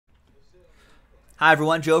Hi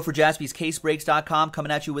everyone, Joe for JaspysCaseBreaks.com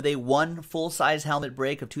coming at you with a one full-size helmet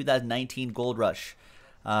break of 2019 Gold Rush.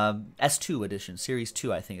 S2 edition, Series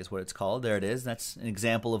 2 I think is what it's called. There it is. That's an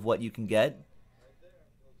example of what you can get.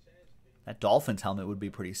 That Dolphins helmet would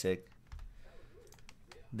be pretty sick.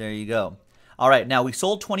 There you go. All right, now we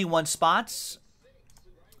sold 21 spots.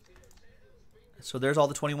 So there's all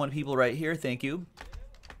the 21 people right here. Thank you.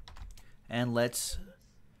 And let's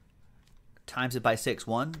times it by 6.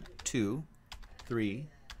 1, 2, 3,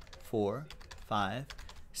 4, 5,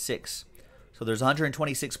 6. So there's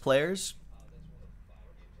 126 players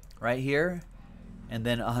right here, and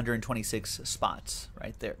then 126 spots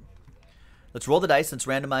right there. Let's roll the dice. Let's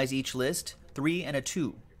randomize each list. 3 and a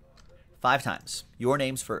 2. 5 times. Your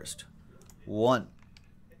names first. 1,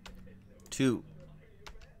 2,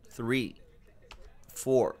 3,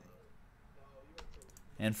 4,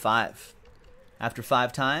 and 5. After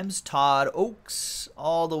 5 times, Todd Oaks,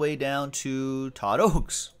 all the way down to Todd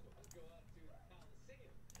Oaks.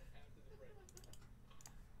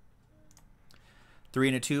 Three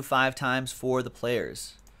and a 2, 5 times for the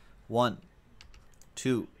players. 1,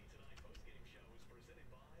 2,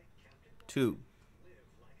 2,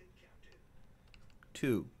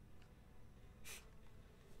 2.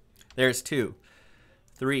 There's 2,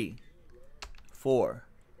 3, 4.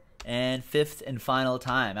 And 5th and final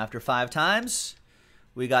time. After 5 times,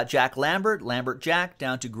 we got Jack Lambert, Lambert Jack,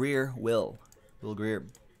 down to Greer Will. Will Greer.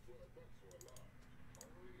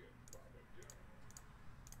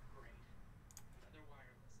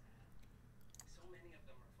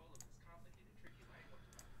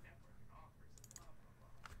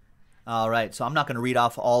 All right, so I'm not going to read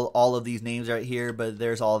off all of these names right here, but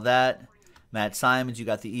there's all that. Matt Simons, you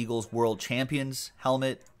got the Eagles World Champions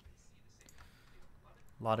helmet.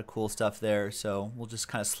 A lot of cool stuff there, so we'll just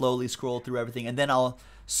kind of slowly scroll through everything, and then I'll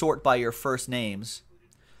sort by your first names.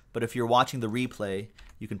 But if you're watching the replay,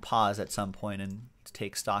 you can pause at some point and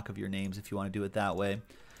take stock of your names if you want to do it that way.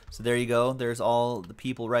 So there you go. There's all the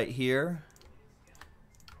people right here.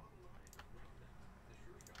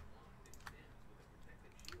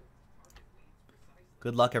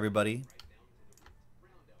 Good luck, everybody.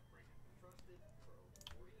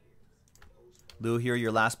 Lou, here are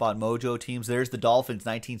your last spot mojo teams. There's the Dolphins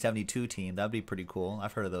 1972 team. That would be pretty cool.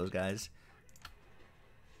 I've heard of those guys.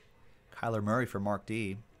 Kyler Murray for Mark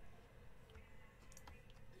D.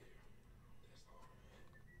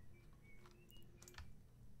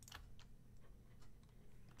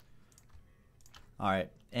 All right.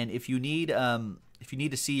 And if you need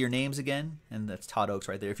to see your names again, and that's Todd Oaks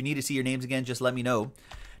right there. If you need to see your names again, just let me know.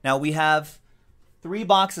 Now we have 3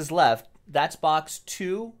 boxes left. That's box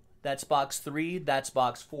 2. That's box 3. That's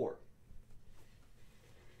box 4.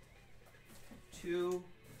 2,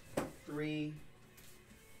 3,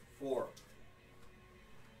 4.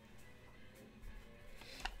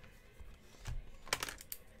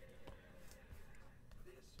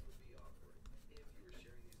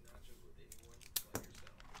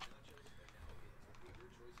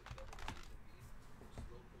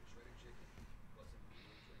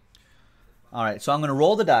 All right, so I'm going to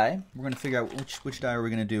roll the die. We're going to figure out which die are we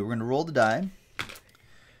going to do. We're going to roll the die,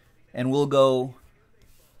 and we'll go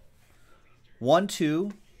 1,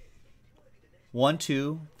 2, 1,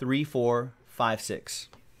 2, 3, 4, 5, 6.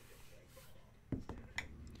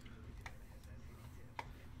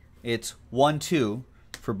 It's 1, 2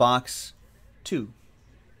 for box 2.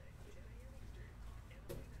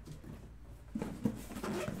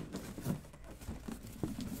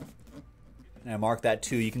 And I mark that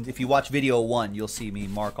 2. You can, if you watch video 1, you'll see me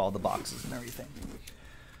mark all the boxes and everything.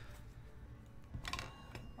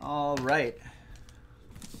 All right.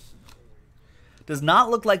 Does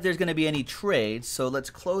not look like there's going to be any trades, so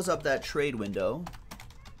let's close up that trade window.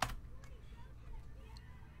 Let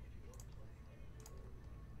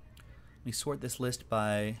me sort this list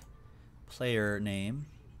by player name.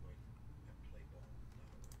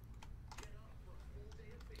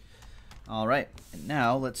 All right, and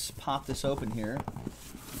now let's pop this open here.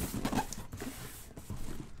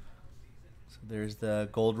 So there's the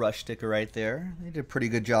Gold Rush sticker right there. They did a pretty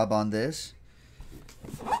good job on this.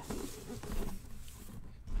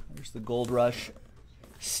 There's the Gold Rush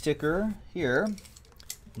sticker here. And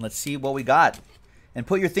let's see what we got. And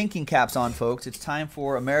put your thinking caps on, folks. It's time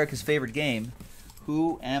for America's favorite game,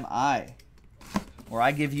 Who Am I? Where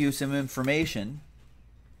I give you some information.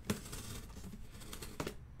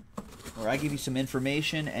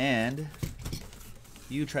 And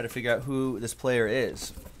you try to figure out who this player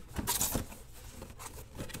is.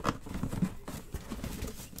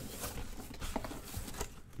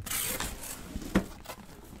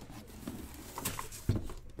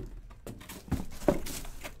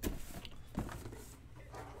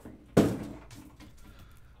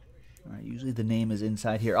 Usually the name is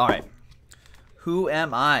inside here. All right. Who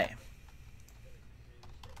am I?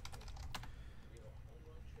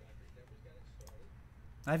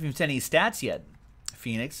 I haven't even sent any stats yet.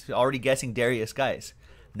 Phoenix, already guessing Darius Guice.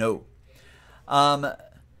 No.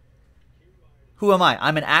 Who am I?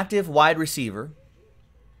 I'm an active wide receiver.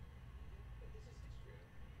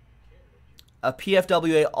 A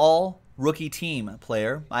PFWA all-rookie team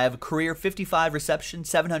player. I have a career 55 receptions,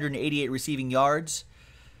 788 receiving yards.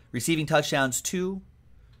 Receiving touchdowns 2.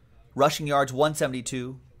 Rushing yards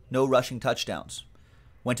 172. No rushing touchdowns.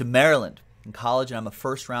 Went to Maryland in college, and I'm a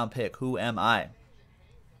first-round pick. Who am I?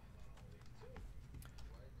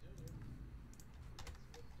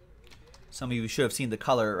 Some of you should have seen the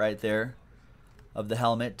color right there of the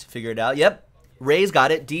helmet to figure it out. Yep, Ray's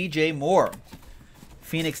got it. DJ Moore.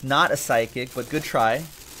 Phoenix, not a psychic, but good try.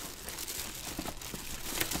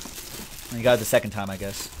 You got it the second time, I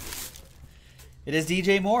guess. It is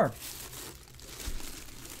DJ Moore.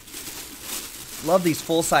 Love these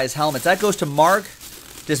full-size helmets. That goes to Mark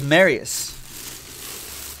Desmarius.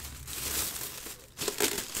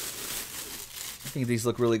 I think these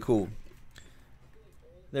look really cool.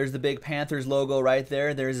 There's the big Panthers logo right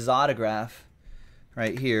there. There's his autograph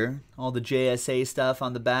right here. All the JSA stuff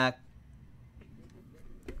on the back.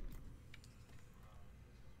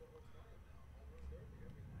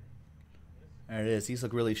 There it is. These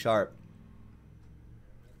look really sharp.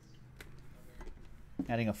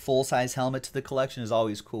 Adding a full-size helmet to the collection is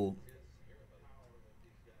always cool.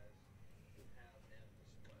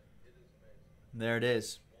 There it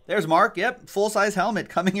is. There's Mark. Yep, full-size helmet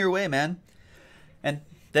coming your way, man. And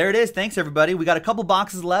there it is. Thanks, everybody. We got a couple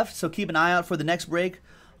boxes left, so keep an eye out for the next break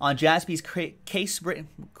on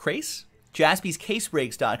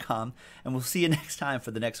JaspysCaseBreaks.com, and we'll see you next time for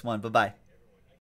the next one. Bye-bye.